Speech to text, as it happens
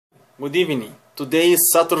Good evening. Today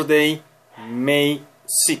is Saturday, May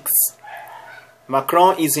 6th.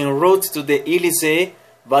 Macron is en route to the Elysée,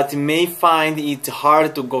 but may find it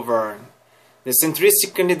hard to govern. The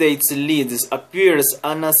centrist candidate's lead appears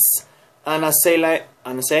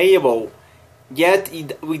unassailable, yet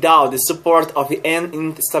without the support of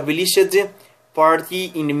an established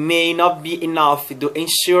party, it may not be enough to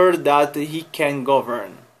ensure that he can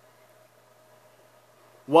govern.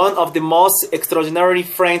 One of the most extraordinary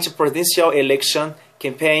French presidential election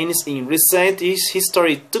campaigns in recent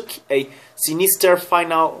history took a sinister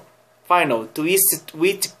final twist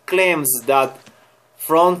with claims that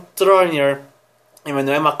frontrunner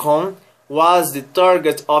Emmanuel Macron was the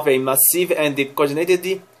target of a massive and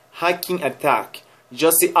coordinated hacking attack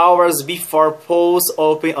just hours before polls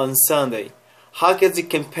opened on Sunday. Hacked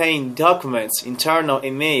campaign documents, internal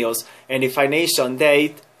emails, and financial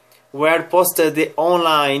data were posted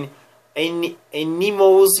online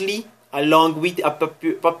anonymously along with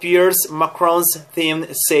papers Macron's team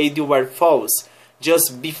said were false.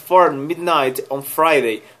 Just before midnight on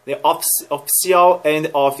Friday, the official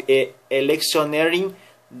end of an electioneering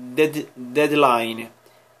deadline.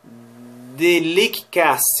 The leak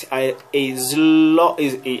cast a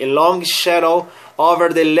long shadow over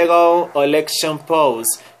the legal election polls,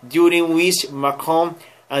 during which Macron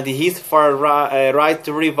and his far-right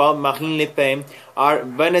rival Marine Le Pen are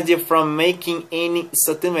banned from making any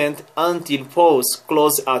statement until polls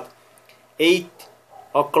close at 8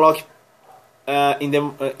 o'clock in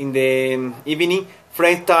the evening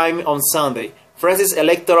French time on Sunday. France's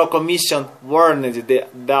Electoral Commission warned that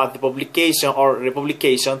the publication or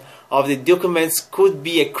republication of the documents could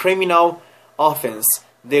be a criminal offense.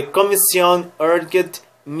 The Commission urged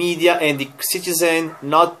media and citizens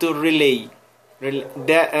not to relay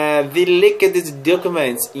the leaked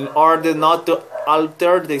documents in order not to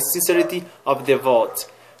alter the sincerity of the vote.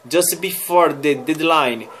 Just before the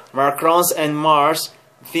deadline, Macron's and Mar's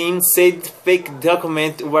team said fake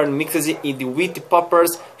documents were mixed in with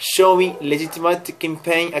papers showing legitimate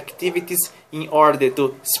campaign activities in order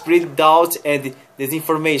to spread doubt and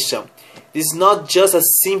disinformation. This is not just a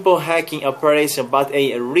simple hacking operation, but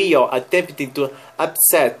a real attempt to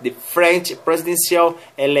upset the French presidential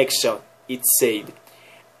election, it said.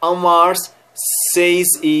 Mars says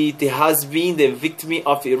it has been the victim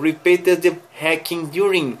of repeated hacking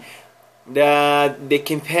during the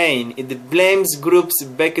campaign. It blames groups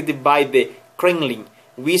backed by the Kremlin,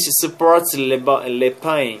 which supports Le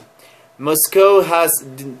Pen. Moscow has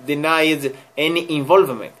denied any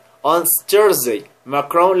involvement. On Thursday,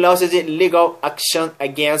 Macron launched legal action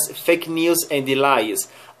against fake news and lies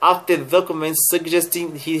after documents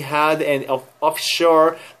suggesting he had an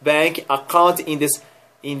offshore bank account in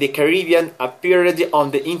the Caribbean appeared on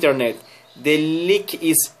the internet. The leak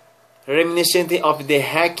is reminiscent of the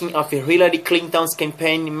hacking of Hillary Clinton's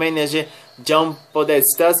campaign manager John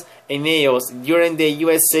Podesta's emails during the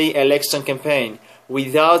USA election campaign.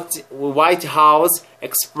 Without White House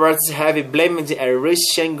experts have blamed a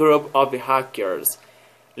Russian group of hackers.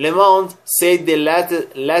 Le Monde said the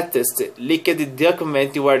latest leaked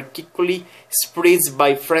documents were quickly spread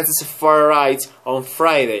by France's far-right on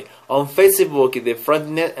Friday. On Facebook, the Front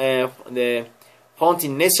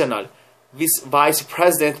National Vice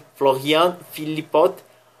President Florian Philippot,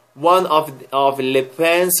 one of Le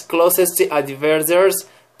Pen's closest advisors,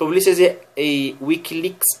 published a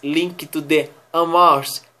WikiLeaks link to the En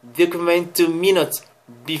Marche document 2 minutes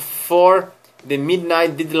before the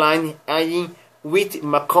midnight deadline, adding, "With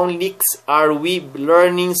Macron leaks, are we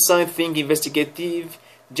learning something investigative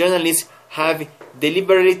journalists have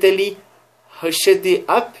deliberately hushed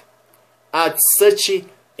up at such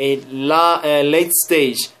a late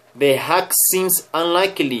stage? The hack seems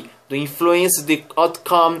unlikely to influence the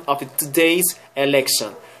outcome of today's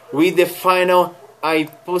election, with the final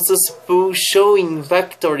Ipsos poll showing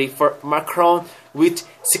victory for Macron with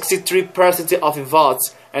 63% of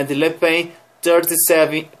votes and Le Pen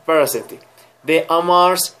 37%. The En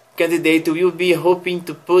Marche candidate will be hoping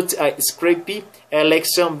to put a scrappy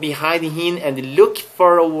election behind him and look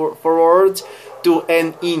forward to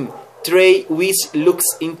an in-tray which looks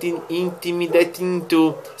intimidating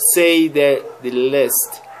to say the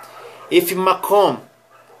least. If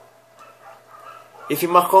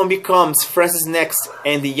Macron becomes France's next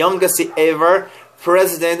and youngest ever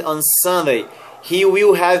president on Sunday, he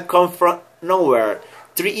will have come from nowhere.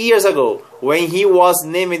 3 years ago, when he was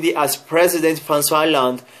named as President François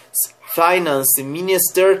Hollande's finance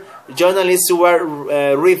minister, journalists were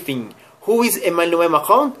riffing, "Who is Emmanuel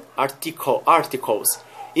Macron?" Articles.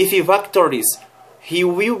 If he victorious, he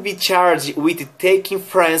will be charged with taking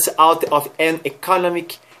France out of an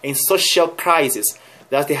economic and social crisis,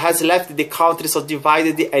 that has left the country so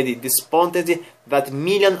divided and despondent that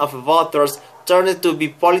millions of voters turned to be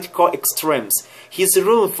political extremes. His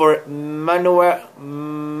room for maneuver,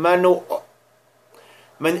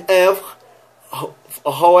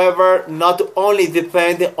 however, not only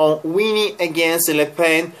depended on winning against Le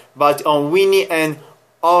Pen, but on winning an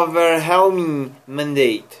overwhelming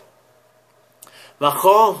mandate.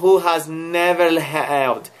 Macron, who has never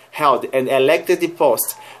held an elected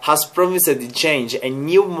post, has promised change, a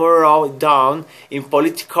new moral dawn in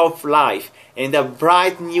political life, and a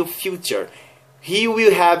bright new future. He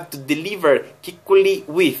will have to deliver equally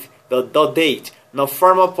with the date. No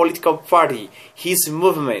formal political party, his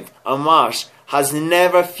movement, En Marche, has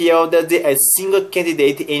never fielded a single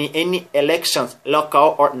candidate in any elections,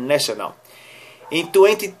 local or national. In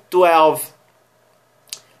 2012,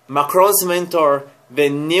 Macron's mentor, the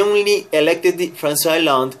newly elected François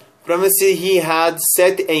Hollande, promised he had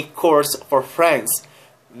set a course for France.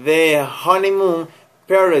 The honeymoon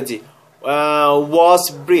period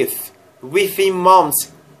was brief. Within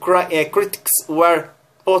months, critics were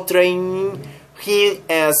portraying him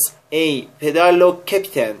as a pedalo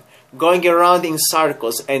captain, going around in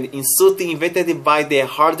circles and insulting invented by the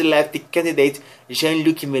hard-left candidate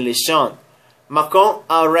Jean-Luc Mélenchon. Macron,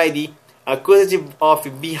 already accused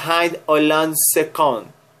of behind Hollande's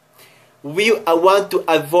second, will want to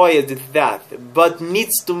avoid that, but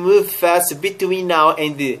needs to move fast between now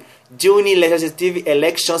and the June legislative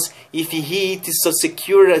elections if he is to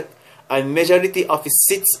secure a majority of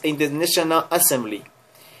seats in the National Assembly.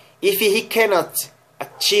 If he cannot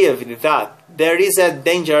achieve that, there is a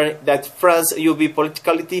danger that France will be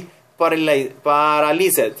politically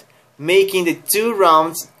paralyzed, making the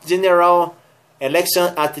two-round general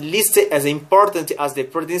election at least as important as the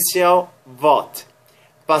presidential vote.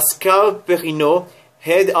 Pascal Perrineau,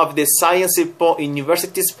 head of the Sciences Po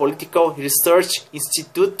University's Political Research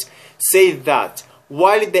Institute, said that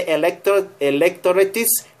while the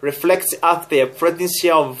electorate's reflex after a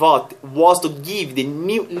presidential vote was to give the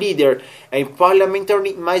new leader a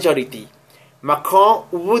parliamentary majority, Macron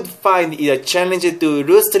would find it a challenge to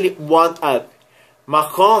ruthlessly one up.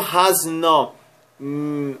 Macron has no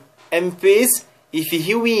MPs. If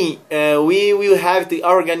he wins, we will have to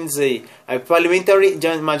organize a parliamentary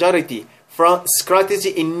majority from scratch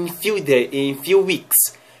in few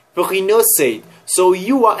weeks. Perrineau said, "So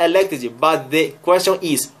you are elected, but the question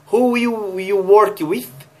is, who will you work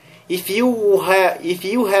with? If you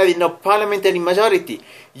have no parliamentary majority,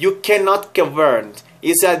 you cannot govern.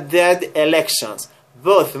 It's a dead elections."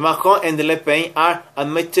 Both Macron and Le Pen are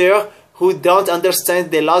amateurs who don't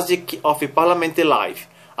understand the logic of a parliamentary life.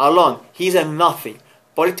 Alone, he is a nothing.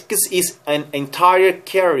 Politics is an entire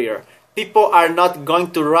career. People are not going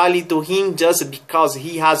to rally to him just because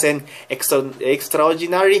he has an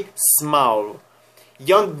extraordinary smile,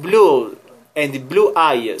 young blue and blue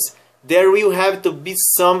eyes. There will have to be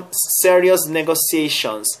some serious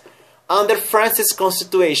negotiations. Under France's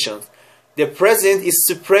constitution, the president is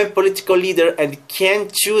supreme political leader and can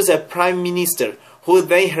choose a prime minister, who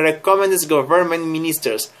then recommends government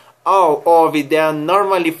ministers, all of them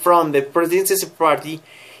normally from the presidency party.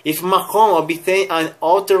 If Macron obtains an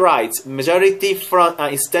outright majority from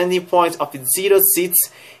a standing point of 0 seats,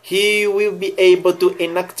 he will be able to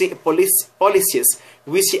enact policies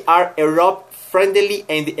which are Europe-friendly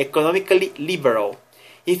and economically liberal.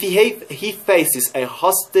 If he faces a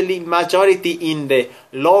hostile majority in the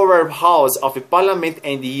lower house of parliament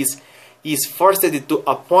and is forced to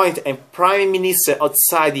appoint a prime minister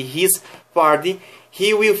outside his party,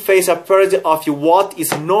 he will face a period of what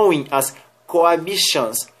is known as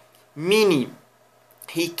coalitions, meaning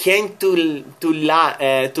he can do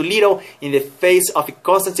little in the face of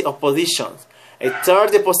constant opposition. A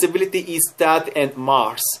third possibility is that En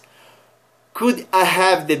Marche could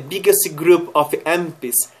have the biggest group of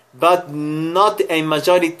MPs, but not a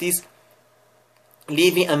majority,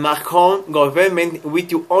 leaving a Macron government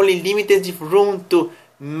with only limited room to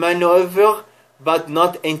maneuver, but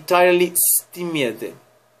not entirely stimulated.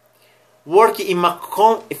 Working in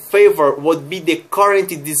Macron's favor would be the current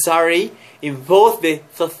desire in both the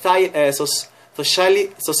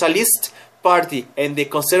Socialist Party and the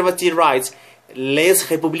conservative right, Les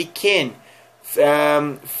Républicains,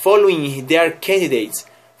 following their candidates'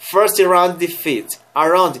 first round defeat.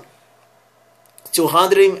 Around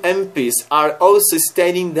 200 MPs are also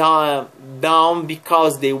standing down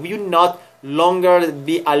because they will not longer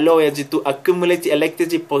be allowed to accumulate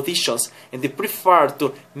elected positions and they prefer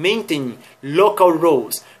to maintain local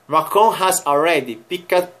roles. Macron has already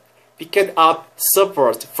picked up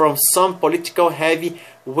support from some political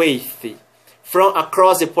heavyweights from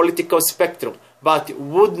across the political spectrum, but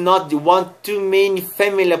would not want too many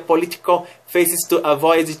female political faces to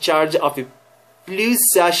avoid the charge of plus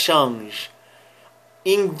ça change.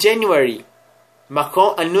 In January,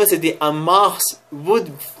 Macron announced that En Marche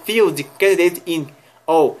would field the candidate in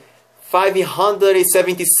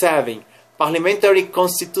 577 parliamentary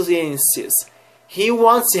constituencies. He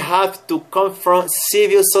wants to have to confront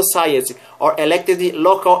civil society or elected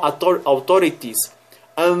local authorities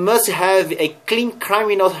and must have a clean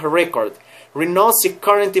criminal record, renounce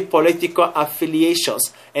current political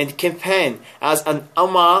affiliations, and campaign as an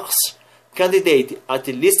En Marche candidate. At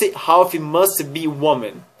least half must be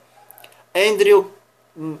women. Andrew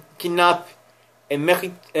Knapp,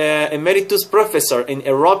 emeritus professor in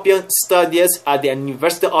European Studies at the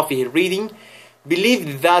University of Reading,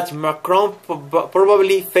 believed that Macron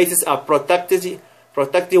probably faces a protective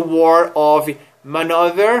war of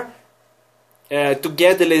maneuver to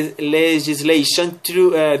get legislation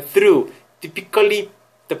through typically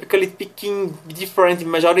picking different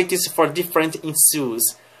majorities for different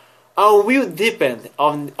issues. All will depend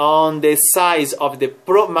on the size of the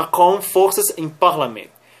pro-Macron forces in Parliament.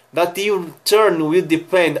 That in turn will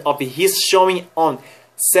depend on his showing on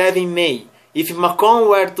 7 May. If Macron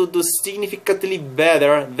were to do significantly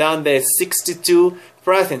better than the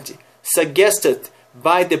 62% suggested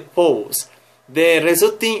by the polls, the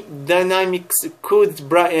resulting dynamics could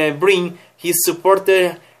bring his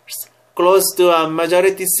supporters close to a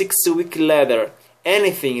majority 6 weeks later.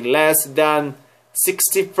 Anything less than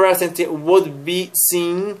 60% would be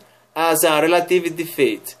seen as a relative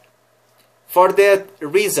defeat. For that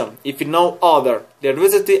reason, if no other, the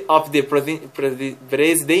result of the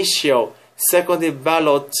presidential second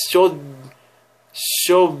ballot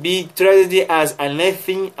should be treated as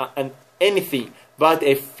anything but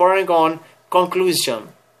a foregone conclusion.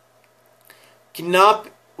 Knapp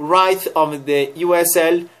writes on the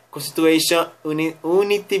USL Constitution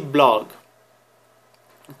Unity blog.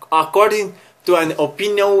 According to an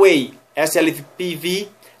Opinionway SLPV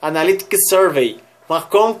analytic survey,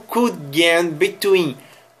 Macron could gain between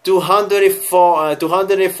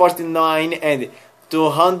 249 and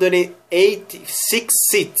 286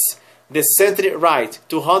 seats, the centre-right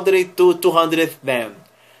 200 to 200 them,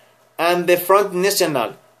 and the Front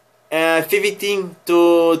National 15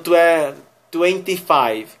 to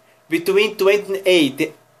 25, between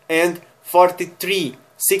 28 and 43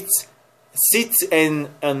 seats, and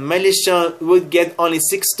Malaysia would get only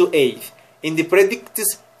 6 to 8. Independent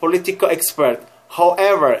political experts,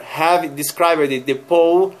 however, have described the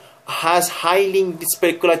poll as highly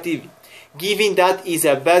speculative, given that is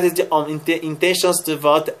based on intentions to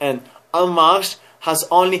vote, and En Marche has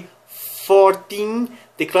only 14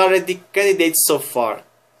 declared candidates so far.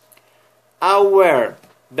 Aware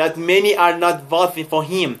that many are not voting for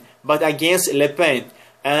him but against Le Pen,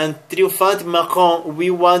 and triumphant Macron,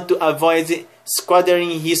 we want to avoid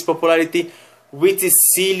squandering his popularity with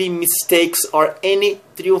silly mistakes or any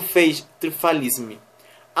triumphalism.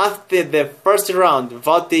 After the first round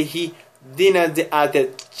vote, he dined at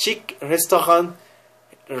a chic restaurant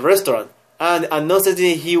and announced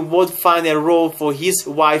he would find a role for his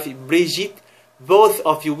wife Brigitte, both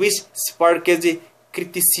of which sparked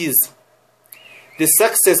criticism. The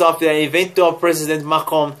success of the eventual President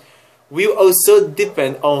Macron will also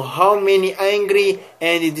depend on how many angry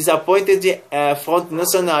and disappointed Front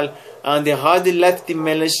National and the hard left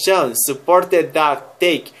Malaysian supporters that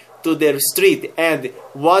take to the street, and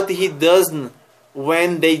what he does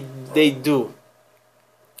when they do.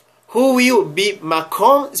 Who will be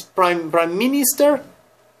Macron's prime minister?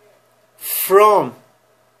 From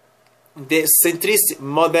the centrist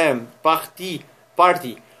Modem party,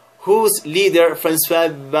 whose leader François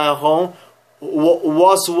Baron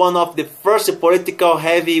was one of the first political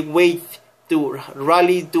heavyweights to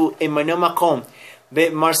rally to Emmanuel Macron.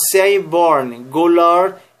 The Marseille-born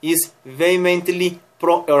Goulard is vehemently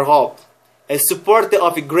pro-Europe, a supporter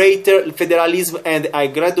of greater federalism, and a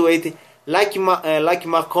graduate like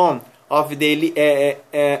Macron of the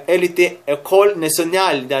Elysée École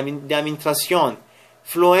Nationale d'Administration.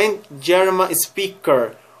 Fluent German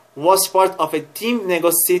speaker, was part of a team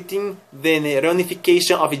negotiating the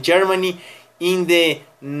reunification of Germany in the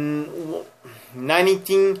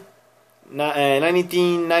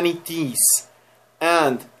 1990s,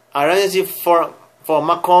 and arranged for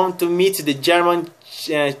Macron to meet the German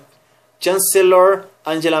Chancellor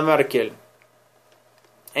Angela Merkel.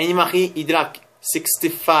 Anne-Marie Idrac,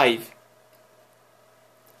 65.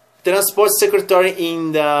 Transport Secretary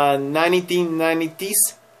in the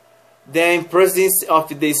 1990s, then President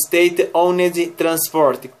of the state-owned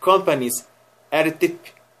transport companies RTP,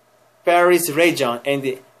 Paris Region,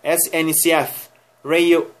 and SNCF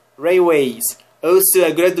Railways, also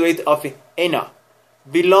a graduate of ENA,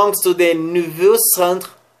 belongs to the Nouveau Centre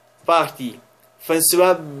Party.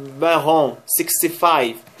 François Baron,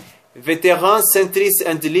 65, veteran centrist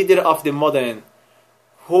and leader of the Modern,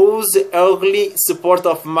 whose early support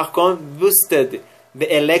of Macron boosted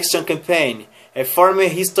the election campaign. A former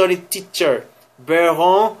history teacher,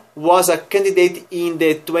 Baron was a candidate in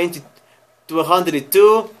the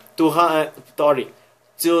 2002,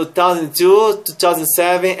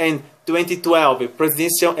 2007, and 2012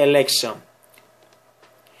 presidential election.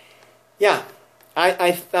 Yeah,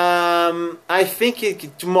 I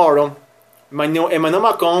think tomorrow Emmanuel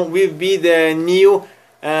Macron will be the new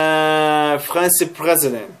French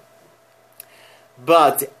president.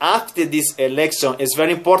 But after this election, it's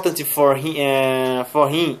very important for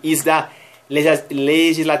him is the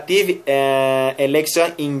legislative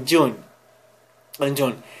election in June.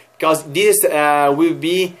 Because this will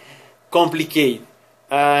be complicated.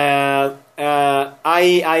 I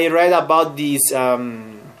read about this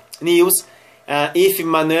news. If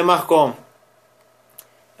Emmanuel Macron,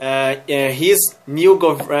 his new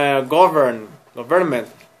government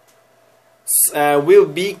will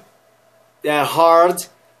be hard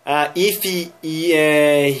if he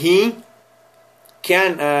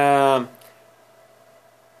can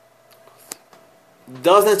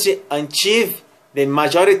doesn't achieve the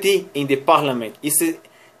majority in the parliament. It's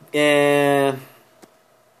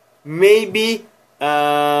maybe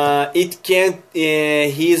it can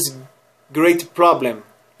his great problem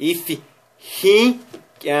if he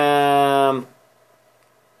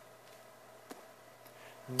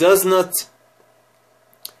does not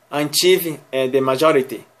achieve the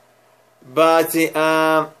majority. But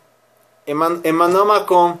Emmanuel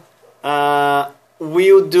Macron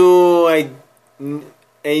will do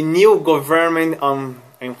a new government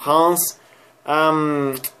in France.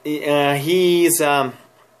 He is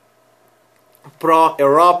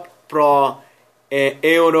pro-Europe,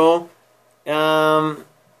 pro-Euro.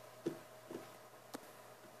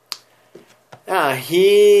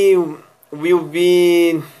 He will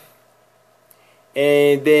be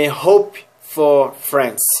the hope for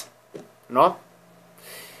France. No?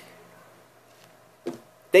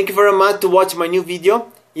 Thank you very much to watch my new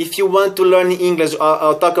video. If you want to learn English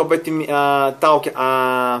or talk about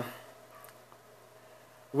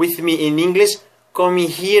with me in English, come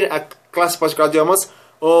here at Class Particular Idiomas,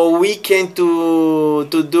 or we can to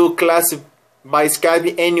do class by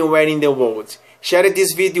Skype anywhere in the world. Share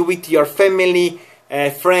this video with your family,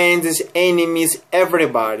 friends, enemies,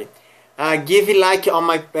 everybody. Give a like on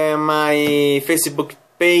my Facebook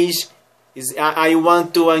page. I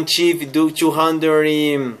want to achieve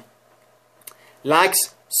 200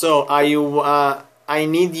 likes, so I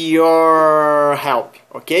need your help.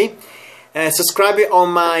 Okay, subscribe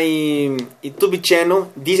on my YouTube channel.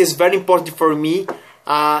 This is very important for me.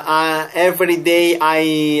 Every day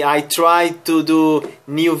I try to do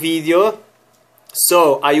new video,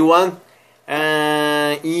 so I want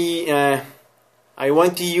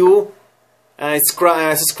you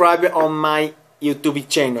subscribe on my YouTube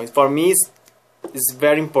channel. For me it's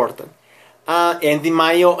very important, and in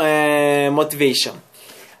my motivation.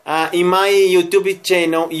 In my YouTube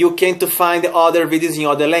channel you can find other videos in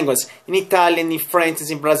other languages, in Italian, in French,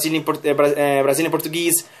 in Brazilian, Brazilian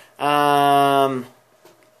Portuguese,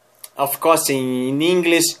 of course in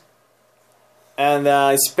English and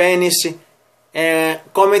Spanish.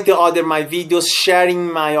 Comment on my videos,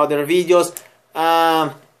 sharing my other videos,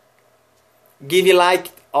 give a like,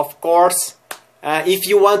 of course. If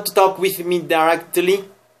you want to talk with me directly,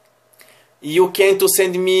 you can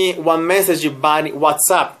send me one message by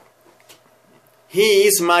WhatsApp. Here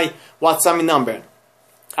is my WhatsApp number.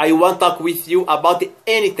 I want to talk with you about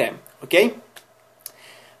anything. Okay?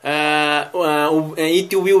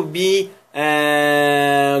 It will be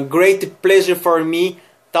a great pleasure for me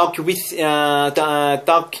talk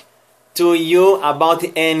to you about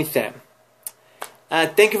anything.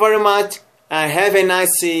 Thank you very much. Have a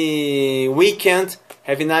nice weekend.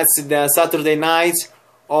 Have a nice Saturday night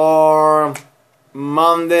or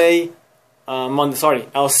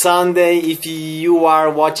or Sunday if you are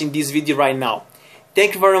watching this video right now.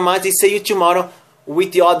 Thank you very much. I see you tomorrow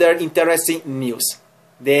with the other interesting news.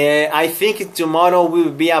 I think tomorrow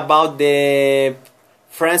will be about the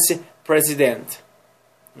French president.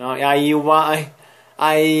 No, I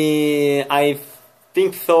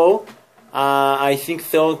think so. I think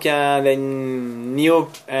so. The new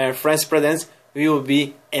French president will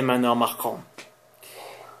be Emmanuel Macron.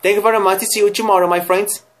 Thank you very much. See you tomorrow, my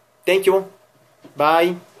friends. Thank you.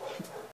 Bye.